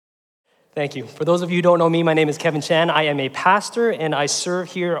Thank you. For those of you who don't know me, my name is Kevin Chan. I am a pastor, and I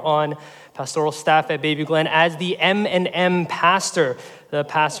serve here on pastoral staff at Bayview Glen as the M&M pastor, the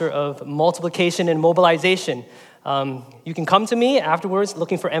pastor of multiplication and mobilization. You can come to me afterwards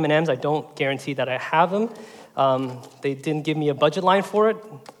looking for M&Ms. I don't guarantee that I have them. They didn't give me a budget line for it,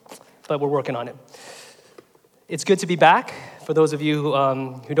 but we're working on it. It's good to be back. For those of you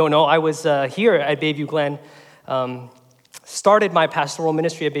who don't know, I was here at Bayview Glen, started my pastoral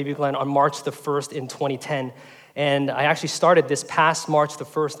ministry at Bayview Glen on March the 1st in 2010, and I actually started this past March the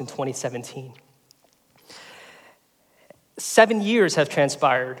 1st in 2017. 7 years have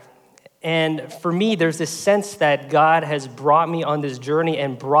transpired, and for me, there's this sense that God has brought me on this journey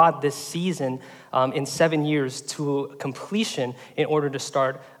and brought this season in 7 years to completion in order to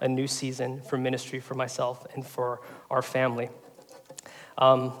start a new season for ministry for myself and for our family.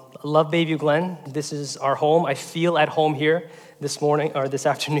 I love Bayview Glen. This is our home. I feel at home here this morning or this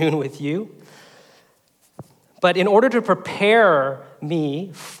afternoon with you. But in order to prepare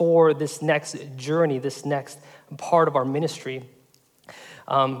me for this next journey, this next part of our ministry,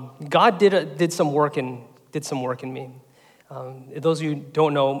 God did some work in me. Those of you who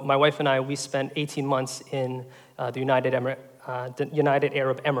don't know, my wife and I, we spent 18 months in the United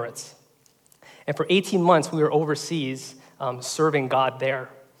Arab Emirates. And for 18 months, we were overseas serving God there.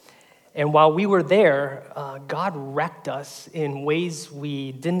 And while we were there, God wrecked us in ways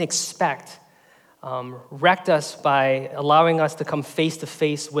we didn't expect. Wrecked us by allowing us to come face to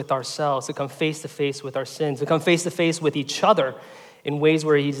face with ourselves, to come face to face with our sins, to come face to face with each other in ways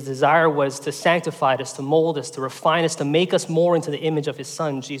where his desire was to sanctify us, to mold us, to refine us, to make us more into the image of his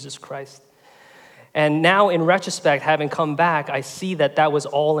Son, Jesus Christ. And now, in retrospect, having come back, I see that that was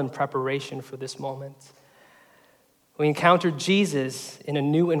all in preparation for this moment. We encountered Jesus in a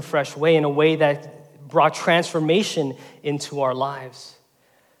new and fresh way, in a way that brought transformation into our lives.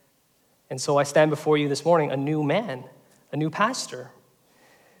 And so I stand before you this morning, a new man, a new pastor.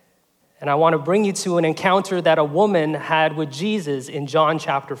 And I want to bring you to an encounter that a woman had with Jesus in John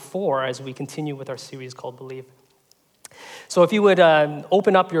chapter 4 as we continue with our series called Believe. So if you would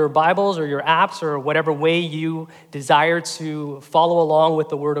open up your Bibles or your apps or whatever way you desire to follow along with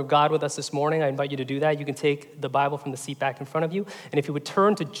the Word of God with us this morning, I invite you to do that. You can take the Bible from the seat back in front of you. And if you would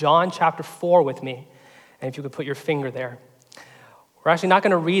turn to John chapter 4 with me, and if you could put your finger there. We're actually not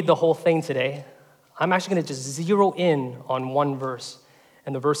going to read the whole thing today. I'm actually going to just zero in on one verse.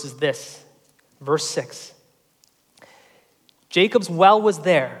 And the verse is this, verse 6. Jacob's well was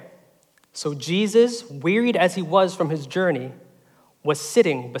there. So Jesus, wearied as he was from his journey, was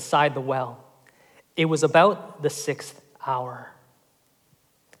sitting beside the well. It was about the 6th hour.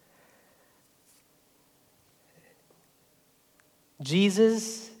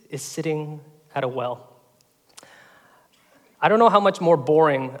 Jesus is sitting at a well. I don't know how much more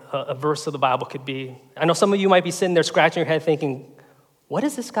boring a verse of the Bible could be. I know some of you might be sitting there scratching your head thinking, what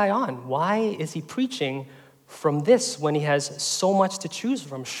is this guy on? Why is he preaching from this when he has so much to choose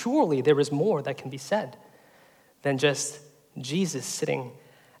from? Surely there is more that can be said than just Jesus sitting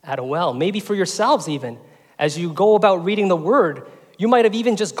at a well. Maybe for yourselves even, as you go about reading the word, you might have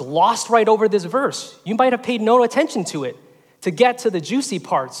even just glossed right over this verse. You might have paid no attention to it to get to the juicy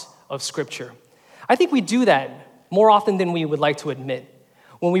parts of Scripture. I think we do that more often than we would like to admit.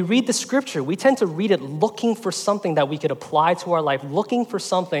 When we read the Scripture, we tend to read it looking for something that we could apply to our life, looking for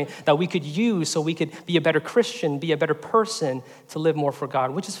something that we could use so we could be a better Christian, be a better person to live more for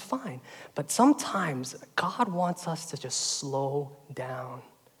God, which is fine. But sometimes God wants us to just slow down.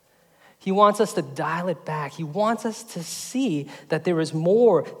 He wants us to dial it back. He wants us to see that there is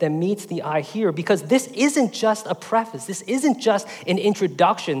more than meets the eye here, because this isn't just a preface. This isn't just an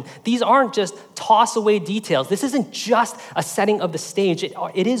introduction. These aren't just toss-away details. This isn't just a setting of the stage.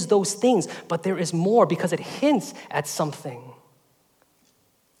 It is those things, but there is more because it hints at something.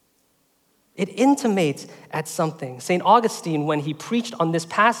 It intimates at something. St. Augustine, when he preached on this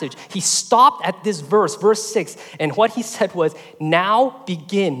passage, he stopped at this verse, verse 6, and what he said was, now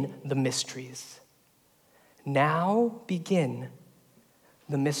begin the mysteries. Now begin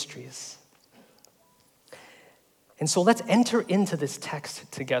the mysteries. And so let's enter into this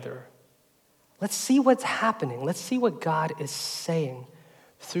text together. Let's see what's happening. Let's see what God is saying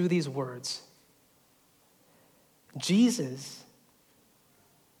through these words. Jesus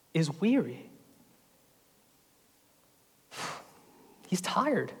is weary. He's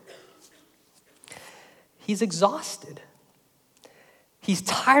tired. He's exhausted. He's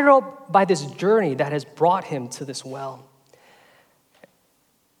tired out by this journey that has brought him to this well.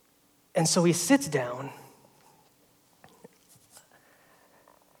 And so he sits down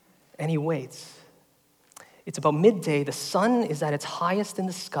and he waits. It's about midday. The sun is at its highest in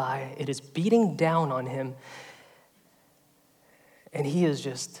the sky. It is beating down on him. And he is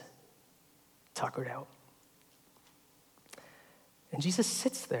just tuckered out. And Jesus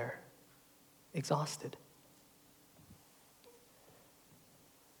sits there, exhausted.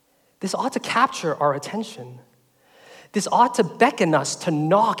 This ought to capture our attention. This ought to beckon us to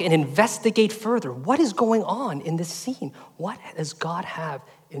knock and investigate further. What is going on in this scene? What does God have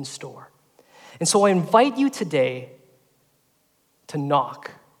in store? And so I invite you today to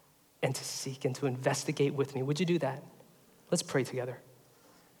knock and to seek and to investigate with me. Would you do that? Let's pray together.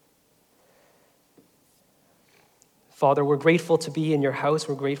 Father, we're grateful to be in your house.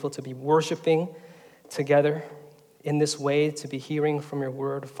 We're grateful to be worshiping together in this way, to be hearing from your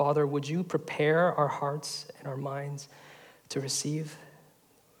word. Father, would you prepare our hearts and our minds to receive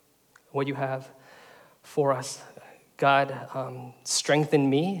what you have for us? God, strengthen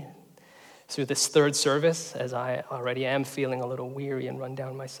me through this third service, as I already am feeling a little weary and run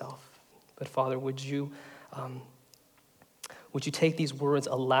down myself. But Father, would you take these words,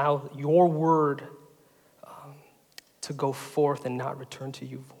 allow your word to go forth and not return to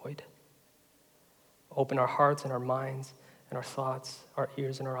you void? Open our hearts and our minds and our thoughts, our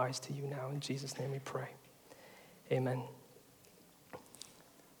ears and our eyes to you now. In Jesus' name we pray. Amen.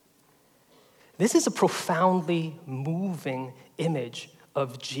 This is a profoundly moving image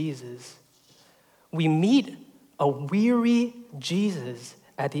of Jesus. We meet a weary Jesus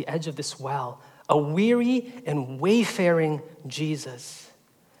at the edge of this well, a weary and wayfaring Jesus.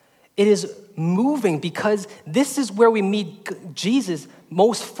 It is moving because this is where we meet Jesus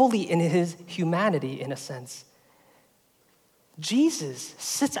most fully in his humanity, in a sense. Jesus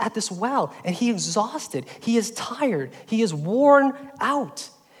sits at this well and he is exhausted. He is tired. He is worn out.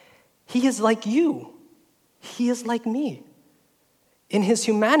 He is like you. He is like me. In his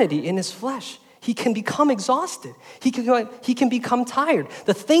humanity, in his flesh, he can become exhausted. He can become tired.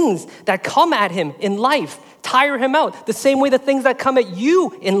 The things that come at him in life tire him out. The same way the things that come at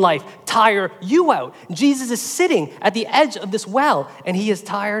you in life tire you out. Jesus is sitting at the edge of this well, and he is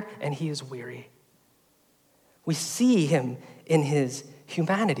tired and he is weary. We see him in his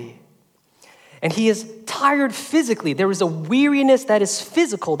humanity. And he is tired physically. There is a weariness that is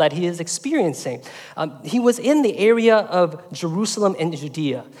physical that he is experiencing. He was in the area of Jerusalem and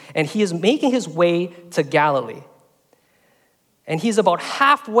Judea, and he is making his way to Galilee. And he's about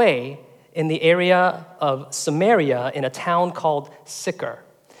halfway in the area of Samaria in a town called Sychar.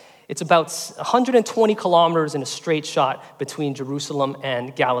 It's about 120 kilometers in a straight shot between Jerusalem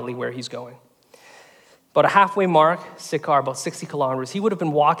and Galilee where he's going. About a halfway mark, Sychar, about 60 kilometers. He would have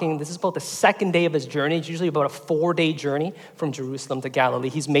been walking. This is about the second day of his journey. It's usually about a 4-day journey from Jerusalem to Galilee.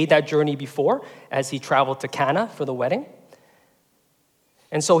 He's made that journey before as he traveled to Cana for the wedding.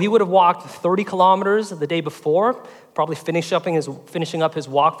 And so he would have walked 30 kilometers the day before, probably finishing up his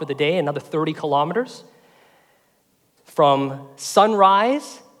walk for the day, another 30 kilometers. From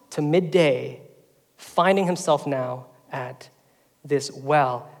sunrise to midday, finding himself now at this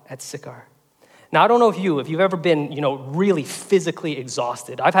well at Sychar. Now, I don't know if you've ever been, really physically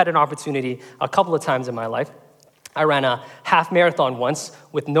exhausted. I've had an opportunity a couple of times in my life. I ran a half marathon once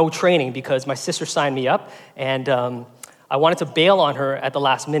with no training because my sister signed me up, and I wanted to bail on her at the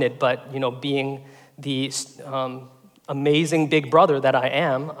last minute, but, being the amazing big brother that I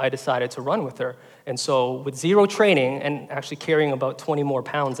am, I decided to run with her. And so with zero training and actually carrying about 20 more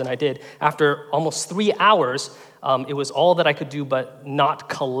pounds than I did, after almost 3 hours, it was all that I could do but not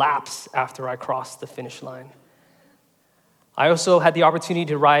collapse after I crossed the finish line. I also had the opportunity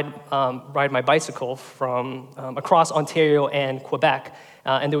to ride my bicycle from across Ontario and Quebec.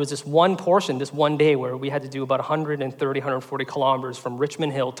 And there was this one portion, this one day, where we had to do about 130, 140 kilometers from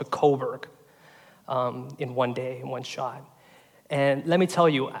Richmond Hill to Cobourg in one day, in one shot. And let me tell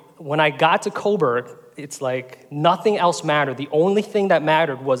you, when I got to Cobourg, it's like nothing else mattered. The only thing that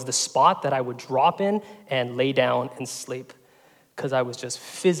mattered was the spot that I would drop in and lay down and sleep, because I was just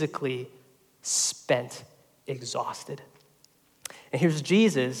physically spent, exhausted. And here's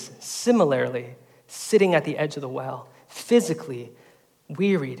Jesus, similarly, sitting at the edge of the well, physically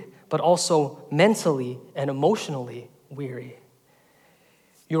wearied, but also mentally and emotionally weary.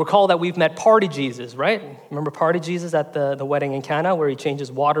 You recall that we've met Party Jesus, right? Remember Party Jesus at the wedding in Cana, where he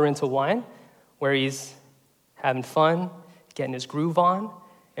changes water into wine, where he's having fun, getting his groove on,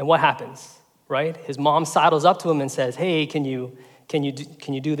 and what happens, right? His mom sidles up to him and says, "Hey, can you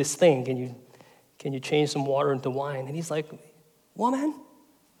do this thing? Can you change some water into wine?" And he's like, "Woman,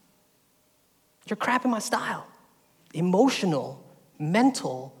 you're crapping my style." Emotional,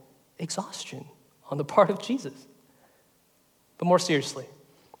 mental exhaustion on the part of Jesus. But more seriously,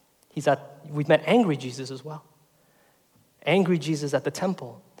 We've met angry Jesus as well. Angry Jesus at the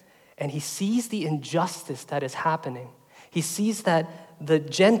temple. And he sees the injustice that is happening. He sees that the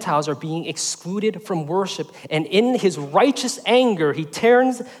Gentiles are being excluded from worship. And in his righteous anger, he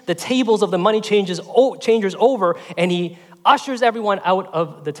turns the tables of the money changers over, and he ushers everyone out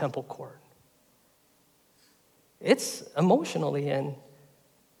of the temple court. It's emotionally and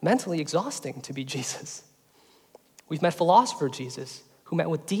mentally exhausting to be Jesus. We've met philosopher Jesus, who met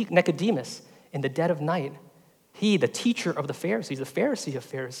with Nicodemus in the dead of night. He, the teacher of the Pharisees, the Pharisee of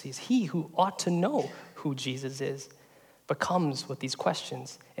Pharisees, he who ought to know who Jesus is, but comes with these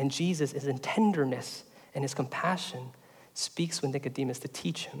questions. And Jesus is in tenderness and his compassion speaks with Nicodemus to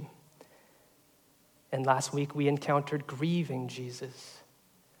teach him. And last week we encountered grieving Jesus,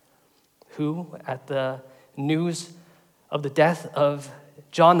 who at the news of the death of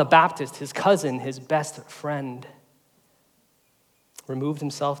John the Baptist, his cousin, his best friend, removed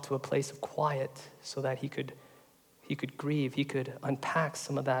himself to a place of quiet so that he could grieve, he could unpack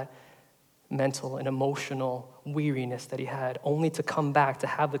some of that mental and emotional weariness that he had, only to come back to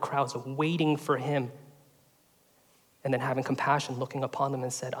have the crowds waiting for him and then having compassion, looking upon them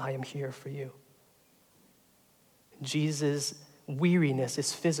and said, I am here for you. Jesus' weariness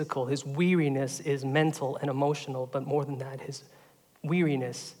is physical, his weariness is mental and emotional, but more than that, his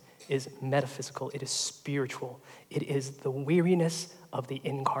weariness is metaphysical, it is spiritual. It is the weariness of the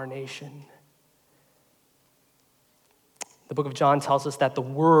incarnation. The book of John tells us that the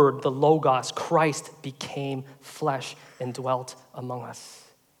Word, the Logos, Christ, became flesh and dwelt among us.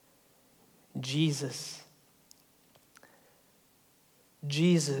 Jesus,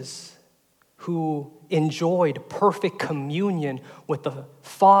 who enjoyed perfect communion with the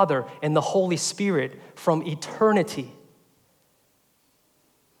Father and the Holy Spirit from eternity,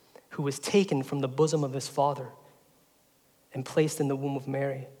 who was taken from the bosom of his Father and placed in the womb of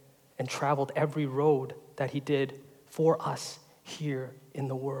Mary and traveled every road that he did for us here in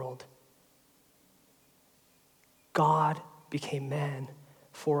the world. God became man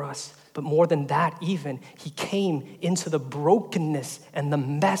for us. But more than that even, he came into the brokenness and the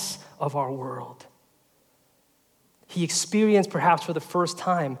mess of our world. He experienced, perhaps for the first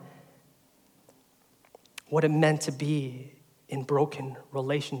time, what it meant to be in broken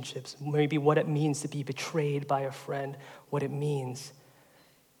relationships, maybe what it means to be betrayed by a friend, what it means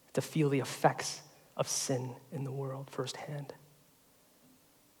to feel the effects of sin in the world firsthand.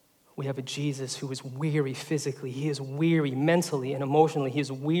 We have a Jesus who is weary physically, he is weary mentally and emotionally, he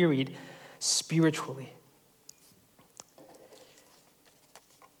is wearied spiritually.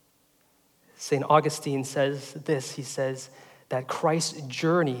 St. Augustine says this, he says that Christ's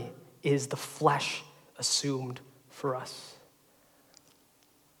journey is the flesh assumed for us.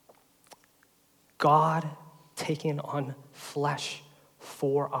 God taking on flesh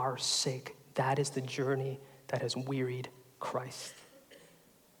for our sake. That is the journey that has wearied Christ.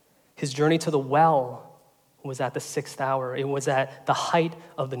 His journey to the well was at the 6th hour. It was at the height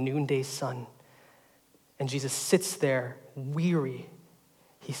of the noonday sun. And Jesus sits there weary.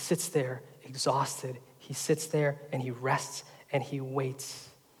 He sits there exhausted. He sits there and he rests and he waits.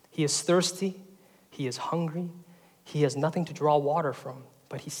 He is thirsty. He is hungry. He has nothing to draw water from,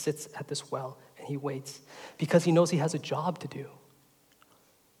 but he sits at this well and he waits because he knows he has a job to do.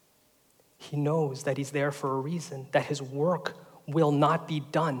 He knows that he's there for a reason, that his work will not be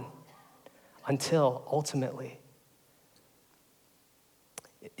done until ultimately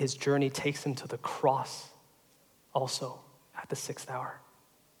his journey takes him to the cross also at the 6th hour,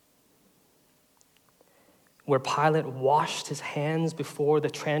 where Pilate washed his hands before the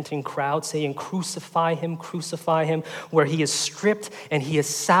chanting crowd, saying, crucify him, where he is stripped and he is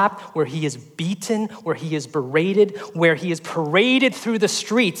sapped, where he is beaten, where he is berated, where he is paraded through the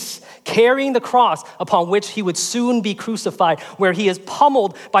streets, carrying the cross upon which he would soon be crucified, where he is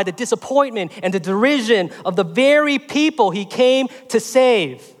pummeled by the disappointment and the derision of the very people he came to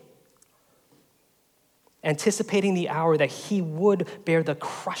save, anticipating the hour that he would bear the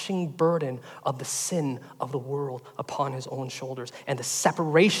crushing burden of the sin of the world upon his own shoulders and the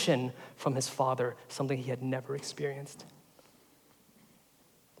separation from his Father, something he had never experienced.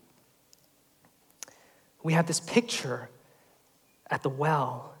 We have this picture at the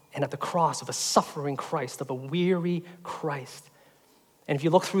well and at the cross of a suffering Christ, of a weary Christ. And if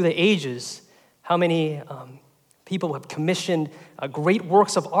you look through the ages, how many people have commissioned great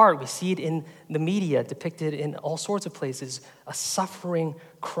works of art. We see it in the media, depicted in all sorts of places. A suffering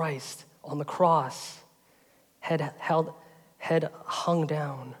Christ on the cross, head hung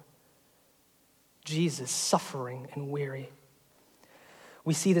down. Jesus suffering and weary.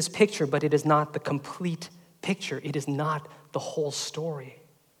 We see this picture, but it is not the complete picture. It is not the whole story.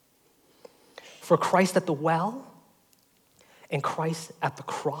 for Christ at the well and Christ at the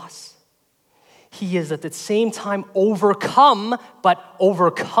cross, he is at the same time overcome, but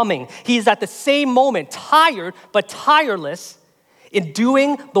overcoming. He is at the same moment tired, but tireless in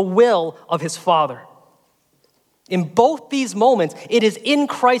doing the will of his Father. In both these moments, it is in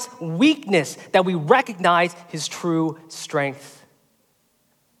Christ's weakness that we recognize his true strength.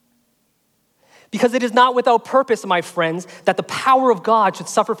 Because it is not without purpose, my friends, that the power of God should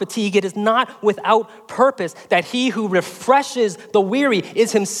suffer fatigue. It is not without purpose that he who refreshes the weary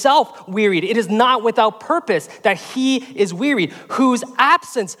is himself wearied. It is not without purpose that he is wearied, whose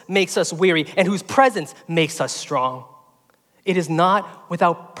absence makes us weary and whose presence makes us strong. It is not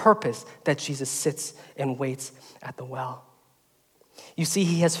without purpose that Jesus sits and waits at the well. You see,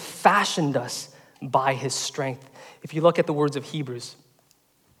 he has fashioned us by his strength. If you look at the words of Hebrews,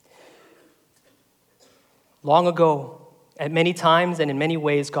 long ago, at many times and in many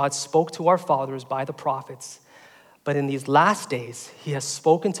ways, God spoke to our fathers by the prophets. But in these last days, he has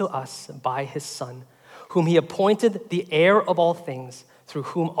spoken to us by his Son, whom he appointed the heir of all things, through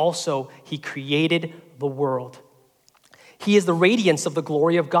whom also he created the world. He is the radiance of the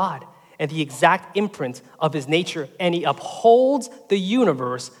glory of God and the exact imprint of his nature, and he upholds the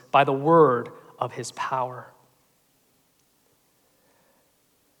universe by the word of his power.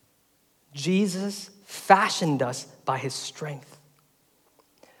 Jesus fashioned us by his strength,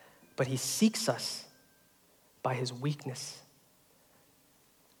 but he seeks us by his weakness.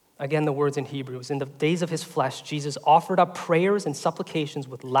 Again, the words in Hebrews, in the days of his flesh, Jesus offered up prayers and supplications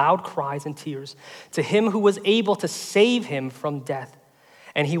with loud cries and tears to him who was able to save him from death.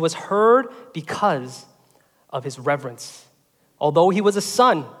 And he was heard because of his reverence. Although he was a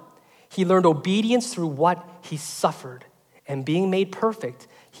son, he learned obedience through what he suffered. And being made perfect,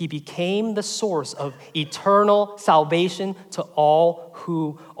 he became the source of eternal salvation to all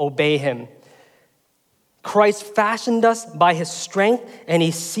who obey him. Christ fashioned us by his strength, and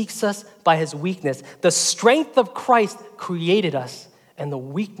he seeks us by his weakness. The strength of Christ created us, and the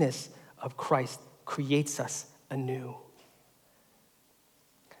weakness of Christ creates us anew.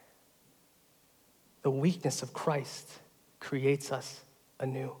 The weakness of Christ creates us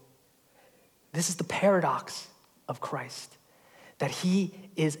anew. This is the paradox of Christ, that he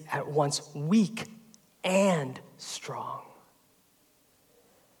is at once weak and strong.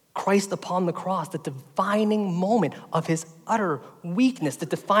 Christ upon the cross, the defining moment of his utter weakness, the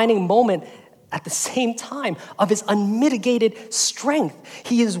defining moment at the same time of his unmitigated strength.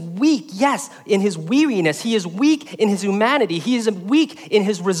 He is weak, yes, in his weariness. He is weak in his humanity. He is weak in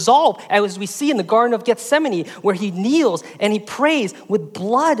his resolve, as we see in the Garden of Gethsemane, where he kneels and he prays with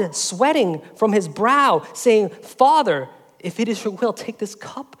blood sweating from his brow, saying, "Father, if it is your will, take this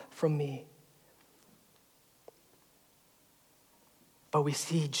cup from me." But we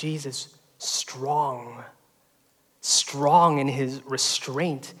see Jesus strong in his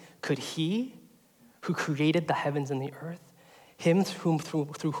restraint. Could he, who created the heavens and the earth, him through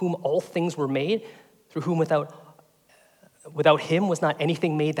whom all things were made, through whom without him was not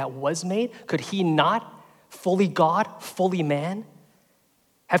anything made that was made, could he not, fully God, fully man,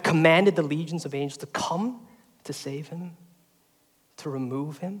 have commanded the legions of angels to come to save him, to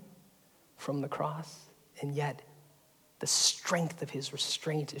remove him from the cross? And yet, the strength of his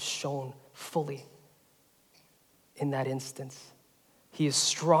restraint is shown fully in that instance. He is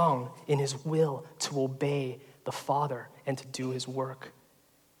strong in his will to obey the Father and to do his work.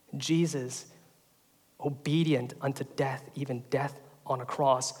 Jesus, obedient unto death, even death on a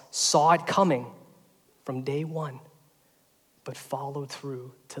cross, saw it coming from day one, but followed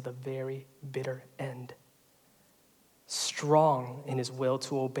through to the very bitter end. Strong in his will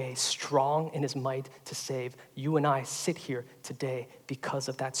to obey, strong in his might to save. You and I sit here today because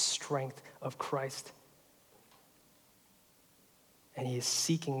of that strength of Christ. And he is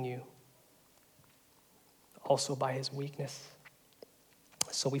seeking you also by his weakness.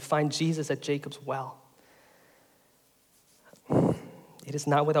 So we find Jesus at Jacob's well. It is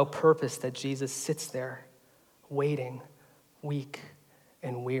not without purpose that Jesus sits there waiting, weak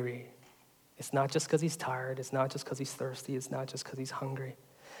and weary. It's not just because he's tired. It's not just because he's thirsty. It's not just because he's hungry.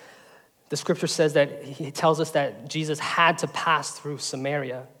 The scripture says that he tells us that Jesus had to pass through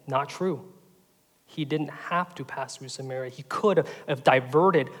Samaria. Not true. He didn't have to pass through Samaria. He could have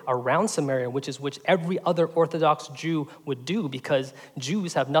diverted around Samaria, which every other Orthodox Jew would do, because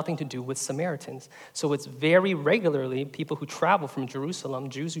Jews have nothing to do with Samaritans. So it's very regularly people who travel from Jerusalem,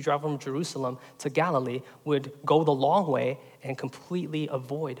 Jews who travel from Jerusalem to Galilee, would go the long way and completely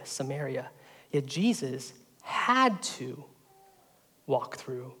avoid Samaria. Yet Jesus had to walk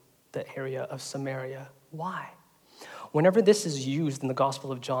through the area of Samaria. Why? Whenever this is used in the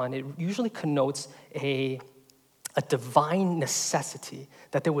Gospel of John, it usually connotes a divine necessity,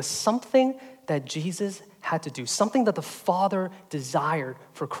 that there was something that Jesus had to do, something that the Father desired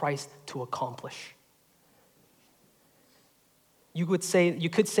for Christ to accomplish. You could say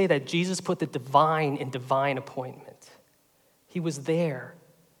that Jesus put the divine in divine appointment. He was there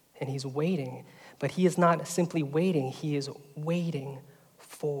and he's waiting, but he is not simply waiting, he is waiting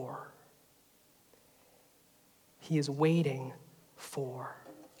for. He is waiting for.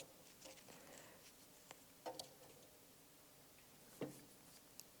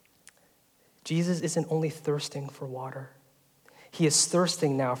 Jesus isn't only thirsting for water. He is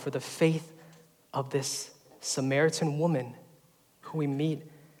thirsting now for the faith of this Samaritan woman who we meet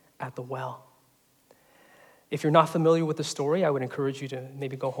at the well. If you're not familiar with the story, I would encourage you to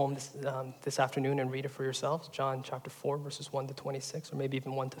maybe go home this afternoon and read it for yourselves. John chapter 4, verses 1 to 26, or maybe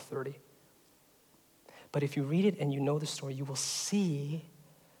even 1 to 30. But if you read it and you know the story, you will see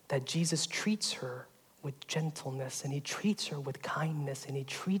that Jesus treats her with gentleness, and he treats her with kindness, and he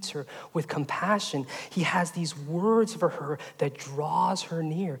treats her with compassion. He has these words for her that draws her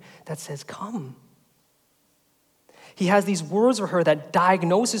near, that says, come. He has these words for her that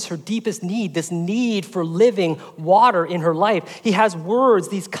diagnoses her deepest need, this need for living water in her life. He has words,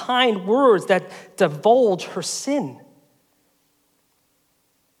 these kind words that divulge her sin,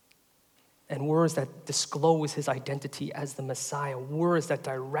 and words that disclose his identity as the Messiah, words that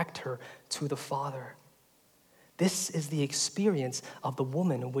direct her to the Father. This is the experience of the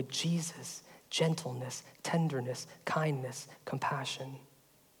woman with Jesus: gentleness, tenderness, kindness, compassion.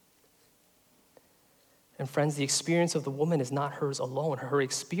 And friends, the experience of the woman is not hers alone. Her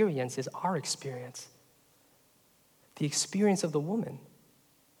experience is our experience. The experience of the woman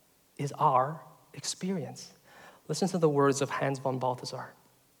is our experience. Listen to the words of Hans von Balthasar.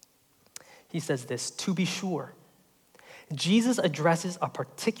 He says this: to be sure, Jesus addresses a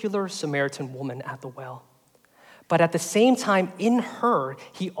particular Samaritan woman at the well. But at the same time, in her,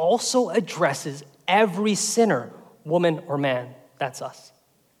 he also addresses every sinner, woman or man. That's us.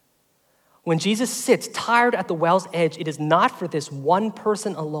 When Jesus sits tired at the well's edge, it is not for this one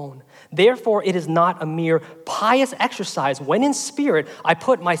person alone. Therefore, it is not a mere pious exercise when in spirit I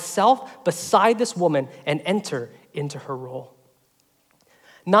put myself beside this woman and enter into her role.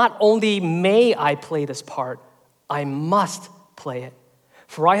 Not only may I play this part, I must play it.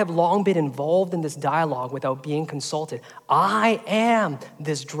 For I have long been involved in this dialogue without being consulted. I am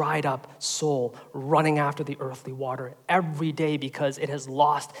this dried up soul running after the earthly water every day because it has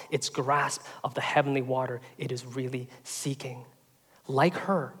lost its grasp of the heavenly water it is really seeking. Like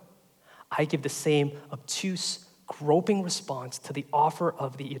her, I give the same obtuse, groping response to the offer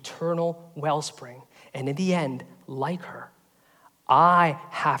of the eternal wellspring. And in the end, like her, I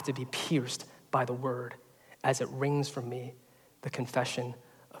have to be pierced by the word as it rings from me, the confession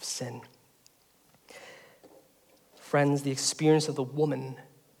of sin. Friends, the experience of the woman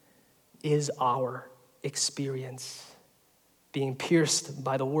is our experience. Being pierced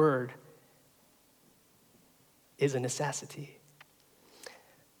by the word is a necessity.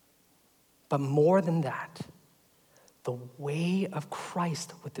 But more than that, the way of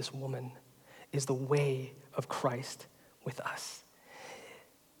Christ with this woman is the way of Christ with us.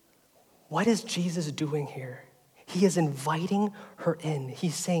 What is Jesus doing here? He is inviting her in.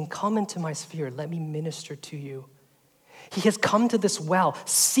 He's saying, come into my sphere. Let me minister to you. He has come to this well,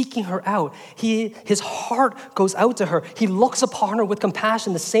 seeking her out. His heart goes out to her. He looks upon her with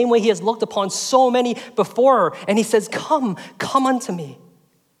compassion the same way he has looked upon so many before her. And he says, come unto me.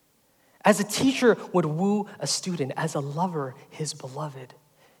 As a teacher would woo a student, as a lover his beloved,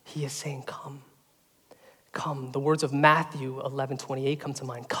 he is saying, come. Come. The words of Matthew 11:28 come to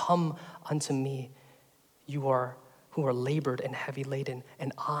mind. Come unto me, you are who are labored and heavy laden,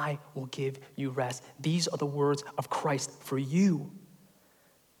 and I will give you rest. These are the words of Christ for you,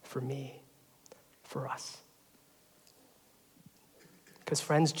 for me, for us. Because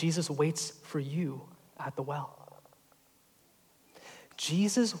friends, Jesus waits for you at the well.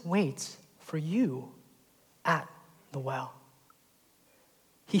 Jesus waits for you at the well.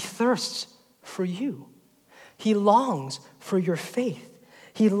 He thirsts for you. He longs for your faith.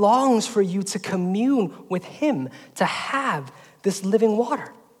 He longs for you to commune with him, to have this living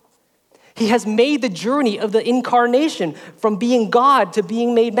water. He has made the journey of the incarnation from being God to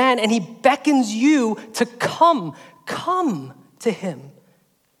being made man, and he beckons you to come to him.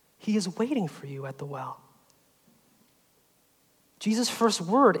 He is waiting for you at the well. Jesus' first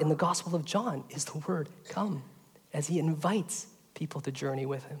word in the Gospel of John is the word come, as he invites people to journey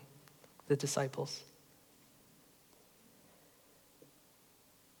with him, the disciples.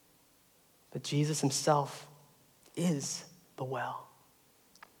 But Jesus himself is the well.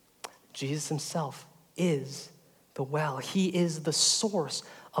 Jesus himself is the well. He is the source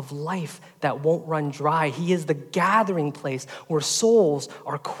of life that won't run dry. He is the gathering place where souls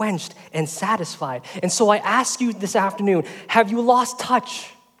are quenched and satisfied. And so I ask you this afternoon, have you lost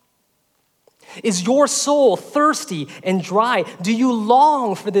touch? Is your soul thirsty and dry? Do you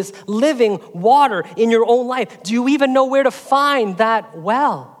long for this living water in your own life? Do you even know where to find that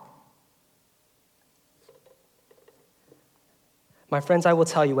well? My friends, I will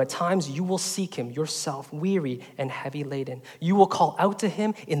tell you, at times you will seek him yourself, weary and heavy laden. You will call out to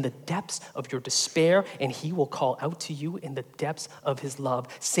him in the depths of your despair, and he will call out to you in the depths of his love,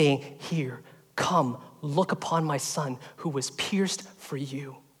 saying, "Here, come, look upon my son who was pierced for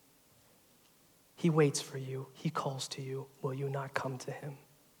you." He waits for you. He calls to you. Will you not come to him?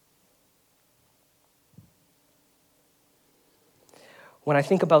 When I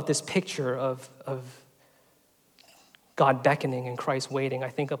think about this picture of God beckoning and Christ waiting,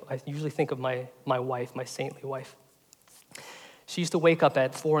 I usually think of my wife, my saintly wife. She used to wake up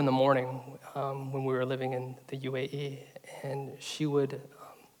at 4 a.m. When we were living in the UAE, and she would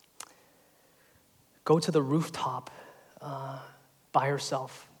go to the rooftop by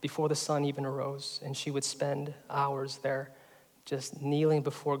herself before the sun even arose, and she would spend hours there just kneeling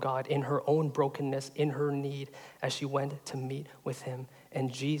before God in her own brokenness, in her need, as she went to meet with him. And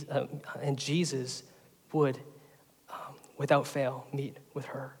Jesus would, without fail, meet with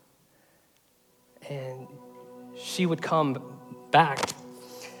her. And she would come back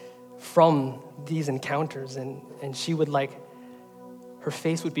from these encounters, and she would her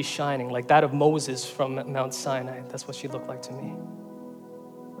face would be shining like that of Moses from Mount Sinai. That's what she looked like to me.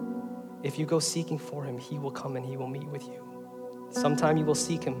 If you go seeking for him, he will come and he will meet with you. Sometime you will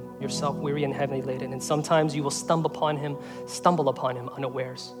seek him yourself, weary and heavy laden, and sometimes you will stumble upon him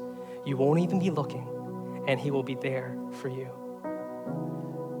unawares. You won't even be looking, and he will be there for you.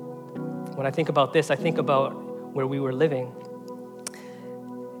 When I think about this, I think about where we were living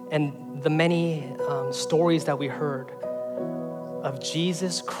and the many stories that we heard of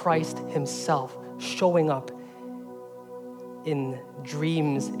Jesus Christ himself showing up in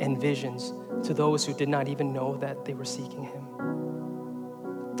dreams and visions to those who did not even know that they were seeking him,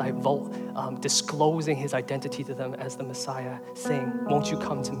 disclosing his identity to them as the Messiah, saying, "Won't you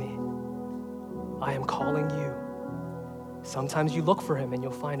come to me? I am calling you." Sometimes you look for him and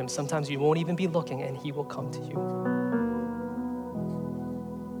you'll find him. Sometimes you won't even be looking and he will come to you.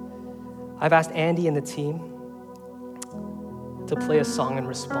 I've asked Andy and the team to play a song in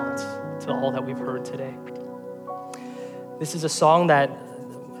response to all that we've heard today. This is a song that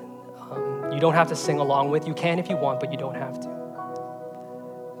you don't have to sing along with. You can if you want, but you don't have to.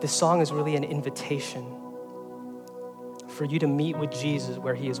 This song is really an invitation for you to meet with Jesus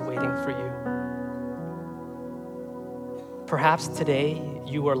where he is waiting for you. Perhaps today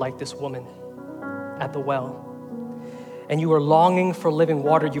you are like this woman at the well, and you are longing for living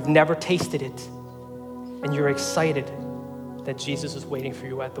water. You've never tasted it, and you're excited that Jesus is waiting for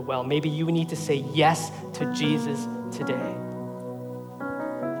you at the well. Maybe you need to say yes to Jesus today.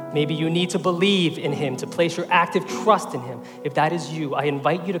 Maybe you need to believe in him, to place your active trust in him. If that is you, I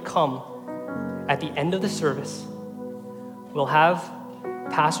invite you to come at the end of the service. We'll have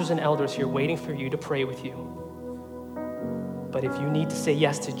pastors and elders here waiting for you to pray with you. But if you need to say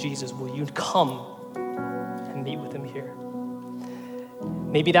yes to Jesus, will you come and meet with him here?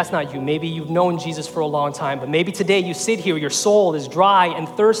 Maybe that's not you. Maybe you've known Jesus for a long time, but maybe today you sit here, your soul is dry and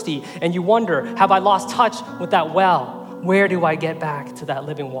thirsty, and you wonder, have I lost touch with that well? Where do I get back to that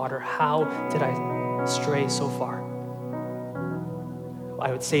living water? How did I stray so far?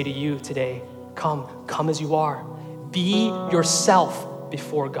 I would say to you today, come as you are. Be yourself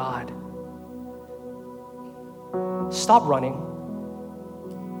before God. Stop running.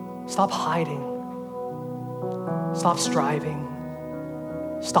 Stop hiding. Stop striving.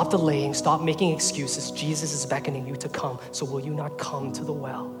 Stop delaying. Stop making excuses. Jesus is beckoning you to come. So will you not come to the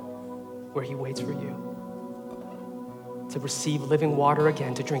well where he waits for you? To receive living water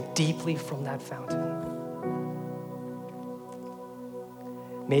again, to drink deeply from that fountain.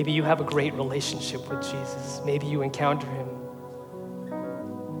 Maybe you have a great relationship with Jesus. Maybe you encounter him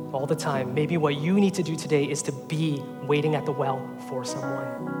all the time. Maybe what you need to do today is to be waiting at the well for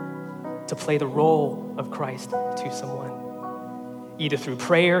someone, to play the role of Christ to someone, either through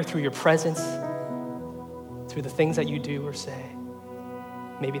prayer, through your presence, through the things that you do or say.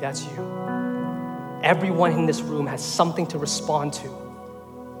 Maybe that's you. Everyone in this room has something to respond to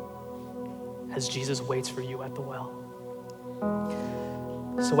as Jesus waits for you at the well.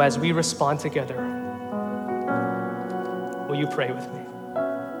 So as we respond together, will you pray with me?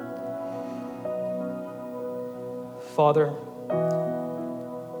 Father,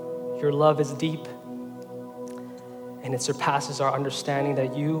 your love is deep, and it surpasses our understanding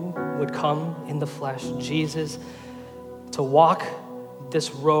that you would come in the flesh, Jesus, to walk this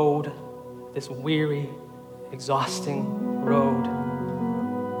road, this weary, exhausting road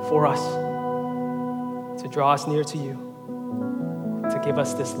for us, to draw us near to you, to give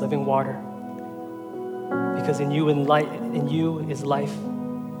us this living water. Because in you is life,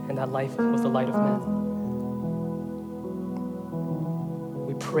 and that life was the light of men.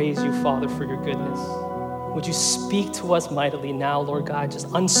 We praise you, Father, for your goodness. Would you speak to us mightily now, Lord God? Just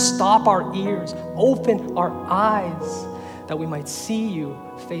unstop our ears, open our eyes, that we might see you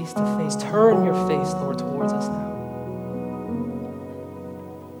face to face. Turn your face, Lord, towards us now.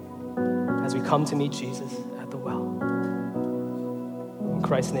 As we come to meet Jesus at the well. In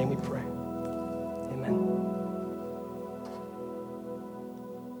Christ's name we pray.